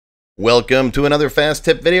Welcome to another fast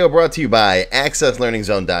tip video brought to you by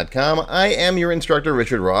accesslearningzone.com. I am your instructor,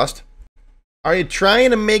 Richard Rost. Are you trying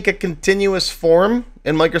to make a continuous form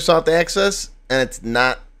in Microsoft Access and it's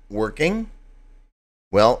not working?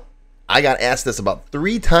 Well, I got asked this about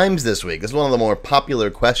 3 times this week. This is one of the more popular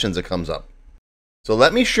questions that comes up. So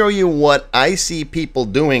let me show you what I see people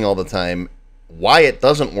doing all the time, why it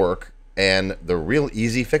doesn't work, and the real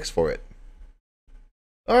easy fix for it.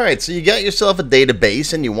 Alright, so you got yourself a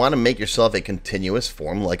database and you want to make yourself a continuous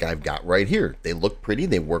form like I've got right here. They look pretty,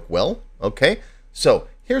 they work well, okay? So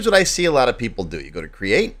here's what I see a lot of people do. You go to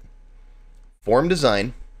Create, Form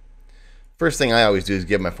Design. First thing I always do is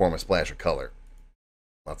give my form a splash of color.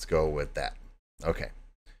 Let's go with that. Okay.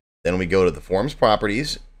 Then we go to the Forms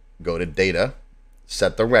Properties, go to Data,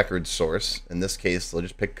 set the record source. In this case, they'll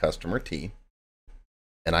just pick Customer T.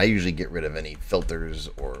 And I usually get rid of any filters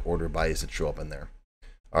or order bys that show up in there.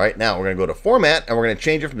 All right, now we're going to go to Format, and we're going to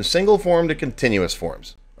change it from single form to continuous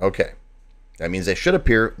forms. Okay, that means they should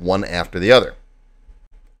appear one after the other.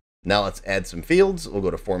 Now let's add some fields. We'll go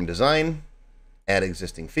to Form Design, add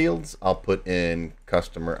existing fields. I'll put in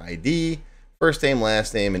customer ID, first name,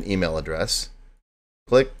 last name, and email address.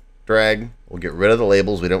 Click, drag. We'll get rid of the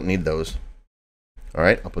labels. We don't need those. All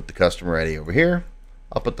right, I'll put the customer ID over here.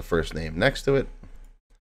 I'll put the first name next to it.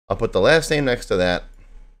 I'll put the last name next to that.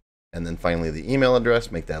 And then finally the email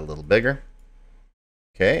address, make that a little bigger.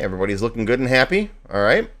 Okay, everybody's looking good and happy. All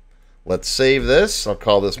right, let's save this. I'll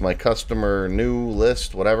call this my customer new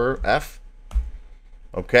list, whatever, F.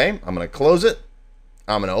 Okay, I'm going to close it.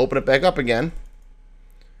 I'm going to open it back up again.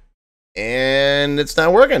 And it's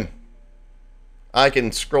not working. I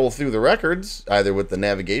can scroll through the records, either with the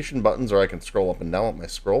navigation buttons or I can scroll up and down with my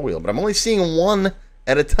scroll wheel. But I'm only seeing one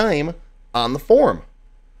at a time on the form.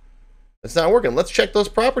 It's not working. Let's check those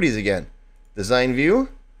properties again. Design view,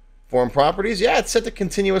 form properties. Yeah, it's set to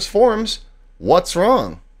continuous forms. What's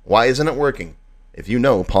wrong? Why isn't it working? If you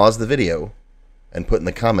know, pause the video and put in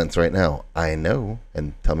the comments right now, I know,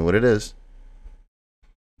 and tell me what it is.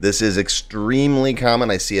 This is extremely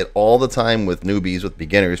common. I see it all the time with newbies, with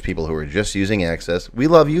beginners, people who are just using Access. We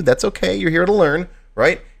love you. That's okay. You're here to learn,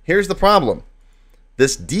 right? Here's the problem.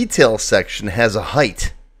 This detail section has a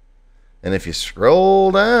height. And if you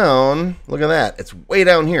scroll down, look at that. It's way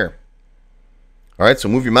down here. All right, so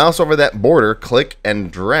move your mouse over that border, click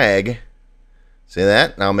and drag. See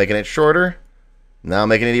that? Now I'm making it shorter. Now I'm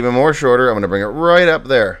making it even more shorter. I'm going to bring it right up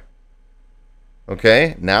there.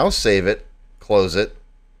 Okay, now save it, close it,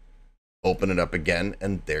 open it up again,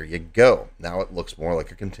 and there you go. Now it looks more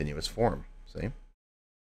like a continuous form. See?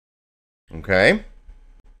 Okay.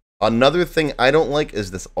 Another thing I don't like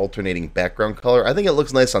is this alternating background color. I think it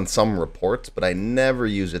looks nice on some reports, but I never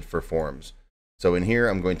use it for forms. So in here,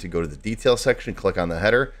 I'm going to go to the detail section, click on the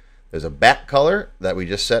header. There's a back color that we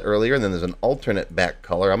just set earlier, and then there's an alternate back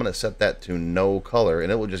color. I'm going to set that to no color,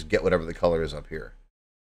 and it will just get whatever the color is up here.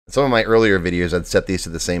 In some of my earlier videos, I'd set these to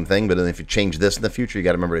the same thing, but then if you change this in the future, you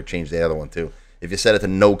got to remember to change the other one too. If you set it to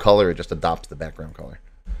no color, it just adopts the background color.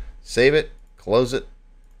 Save it, close it,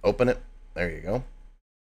 open it. There you go.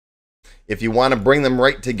 If you want to bring them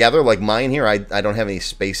right together, like mine here, I don't have any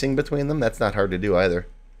spacing between them. That's not hard to do either.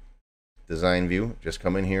 Design view, just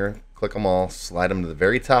come in here, click them all, slide them to the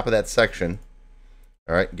very top of that section.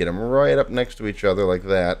 All right, get them right up next to each other like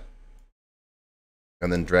that.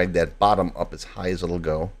 And then drag that bottom up as high as it'll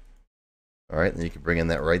go. All right, then you can bring in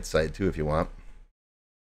that right side too if you want.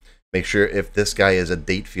 Make sure if this guy is a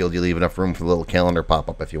date field, you leave enough room for the little calendar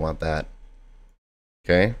pop-up if you want that.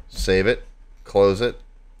 Okay, save it, close it.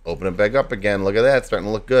 Open it back up again. Look at that. It's starting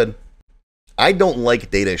to look good. I don't like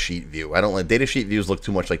data sheet view. I don't like data sheet views look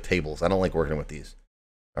too much like tables. I don't like working with these.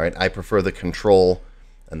 All right. I prefer the control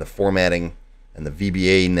and the formatting and the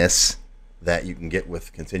VBA-ness that you can get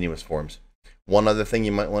with continuous forms. One other thing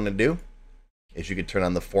you might want to do is you could turn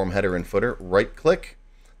on the form header and footer. Right click.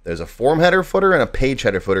 There's a form header footer and a page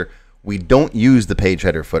header footer. We don't use the page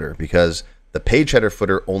header footer because the page header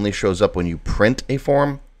footer only shows up when you print a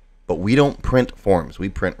form. But we don't print forms, we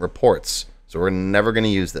print reports. So we're never going to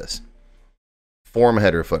use this. Form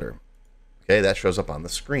header footer. Okay, that shows up on the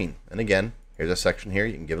screen. And again, here's a section here.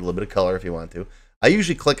 You can give it a little bit of color if you want to. I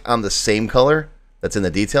usually click on the same color that's in the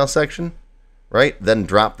detail section, right? Then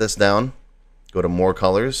drop this down, go to more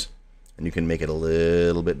colors, and you can make it a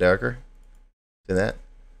little bit darker. See that?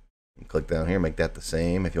 And click down here, make that the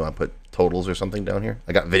same. If you want to put totals or something down here.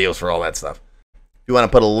 I got videos for all that stuff. If you want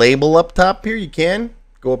to put a label up top here, you can.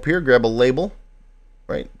 Go up here, grab a label,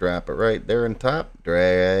 right? Drop it right there on top,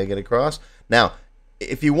 drag it across. Now,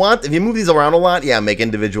 if you move these around a lot, yeah, make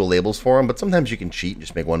individual labels for them, but sometimes you can cheat and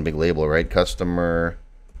just make one big label, right? Customer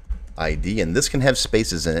ID, and this can have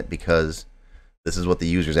spaces in it because this is what the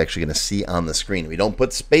user is actually going to see on the screen. We don't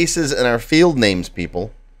put spaces in our field names,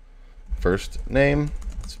 people. First name,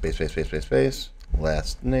 space, space, space, space, space,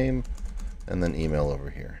 last name, and then email over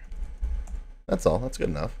here. That's all. That's good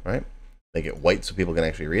enough, right? Make it white so people can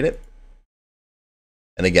actually read it.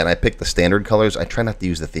 And again, I picked the standard colors. I try not to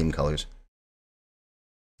use the theme colors,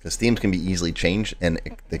 because themes can be easily changed, and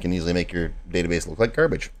they can easily make your database look like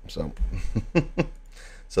garbage. So,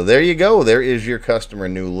 so there you go. There is your customer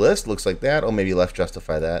new list. Looks like that. Oh, maybe left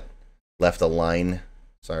justify that. Left align.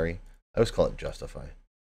 Sorry. I always call it justify.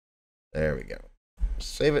 There we go.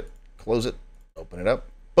 Save it. Close it. Open it up.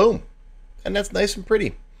 Boom. And that's nice and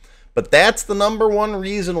pretty. But that's the number one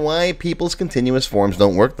reason why people's continuous forms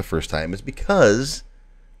don't work the first time, is because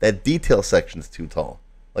that detail section is too tall.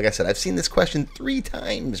 Like I said, I've seen this question 3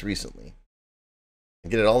 times recently. I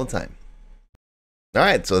get it all the time. All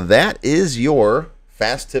right, so that is your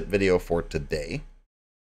fast tip video for today.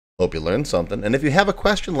 Hope you learned something. And if you have a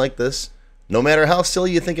question like this, no matter how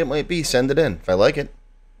silly you think it might be, send it in. If I like it,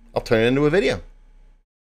 I'll turn it into a video.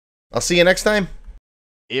 I'll see you next time.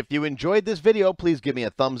 If you enjoyed this video, please give me a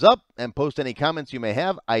thumbs up and post any comments you may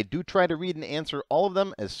have. I do try to read and answer all of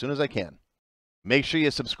them as soon as I can. Make sure you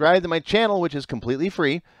subscribe to my channel, which is completely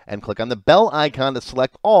free, and click on the bell icon to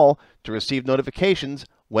select all to receive notifications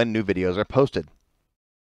when new videos are posted.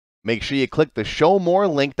 Make sure you click the Show More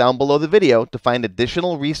link down below the video to find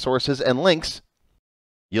additional resources and links.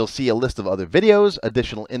 You'll see a list of other videos,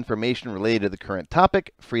 additional information related to the current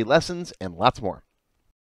topic, free lessons, and lots more.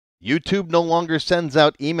 YouTube no longer sends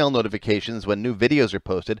out email notifications when new videos are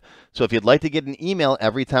posted, so if you'd like to get an email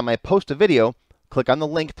every time I post a video, click on the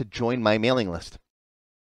link to join my mailing list.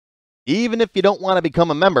 Even if you don't want to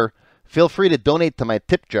become a member, feel free to donate to my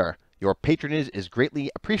tip jar. Your patronage is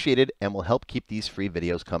greatly appreciated and will help keep these free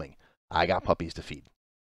videos coming. I got puppies to feed.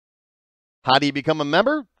 How do you become a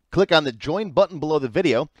member? Click on the Join button below the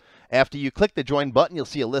video. After you click the Join button, you'll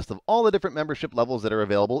see a list of all the different membership levels that are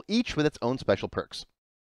available, each with its own special perks.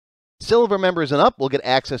 Silver members and up will get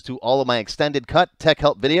access to all of my extended cut tech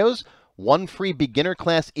help videos, 1 free beginner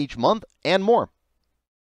class each month, and more.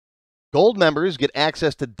 Gold members get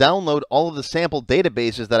access to download all of the sample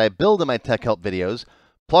databases that I build in my tech help videos,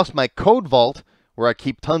 plus my code vault, where I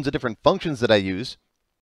keep tons of different functions that I use.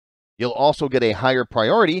 You'll also get a higher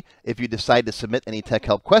priority if you decide to submit any tech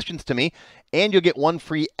help questions to me, and you'll get 1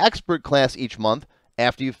 free expert class each month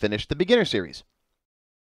after you've finished the beginner series.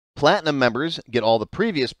 Platinum members get all the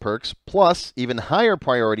previous perks, plus even higher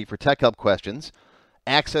priority for tech help questions,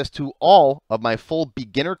 access to all of my full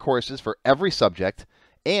beginner courses for every subject,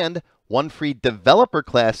 and 1 free developer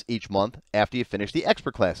class each month after you finish the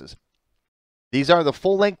expert classes. These are the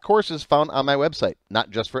full-length courses found on my website, not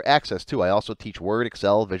just for Access too. I also teach Word,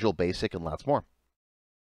 Excel, Visual Basic, and lots more.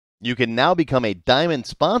 You can now become a Diamond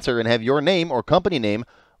sponsor and have your name or company name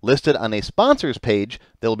listed on a sponsors page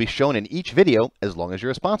that will be shown in each video as long as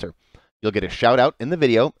you're a sponsor. You'll get a shout out in the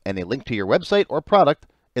video and a link to your website or product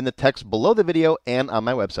in the text below the video and on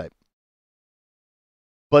my website.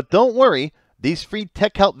 But don't worry, these free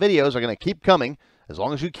tech help videos are going to keep coming. As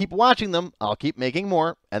long as you keep watching them, I'll keep making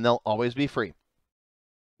more, and they'll always be free.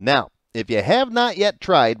 Now, if you have not yet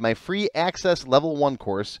tried my free Access Level 1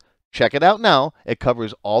 course, check it out now. It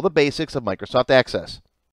covers all the basics of Microsoft Access.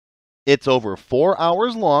 It's over 4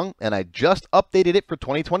 hours long, and I just updated it for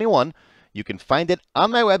 2021. You can find it on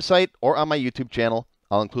my website or on my YouTube channel.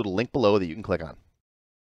 I'll include a link below that you can click on.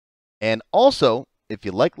 And also, if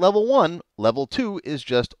you like Level 1, Level 2 is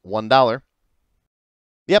just $1.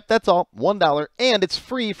 Yep, that's all, $1, and it's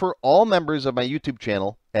free for all members of my YouTube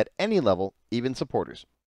channel at any level, even supporters.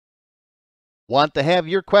 Want to have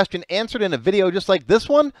your question answered in a video just like this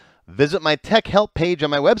one? Visit my tech help page on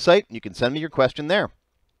my website. You can send me your question there.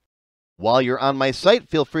 While you're on my site,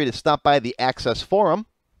 feel free to stop by the Access Forum.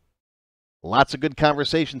 Lots of good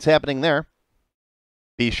conversations happening there.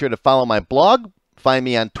 Be sure to follow my blog, find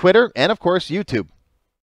me on Twitter, and of course, YouTube.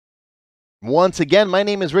 Once again, my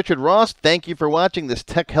name is Richard Ross. Thank you for watching this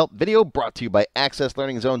tech help video brought to you by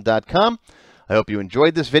AccessLearningZone.com. I hope you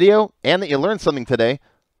enjoyed this video and that you learned something today.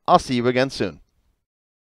 I'll see you again soon.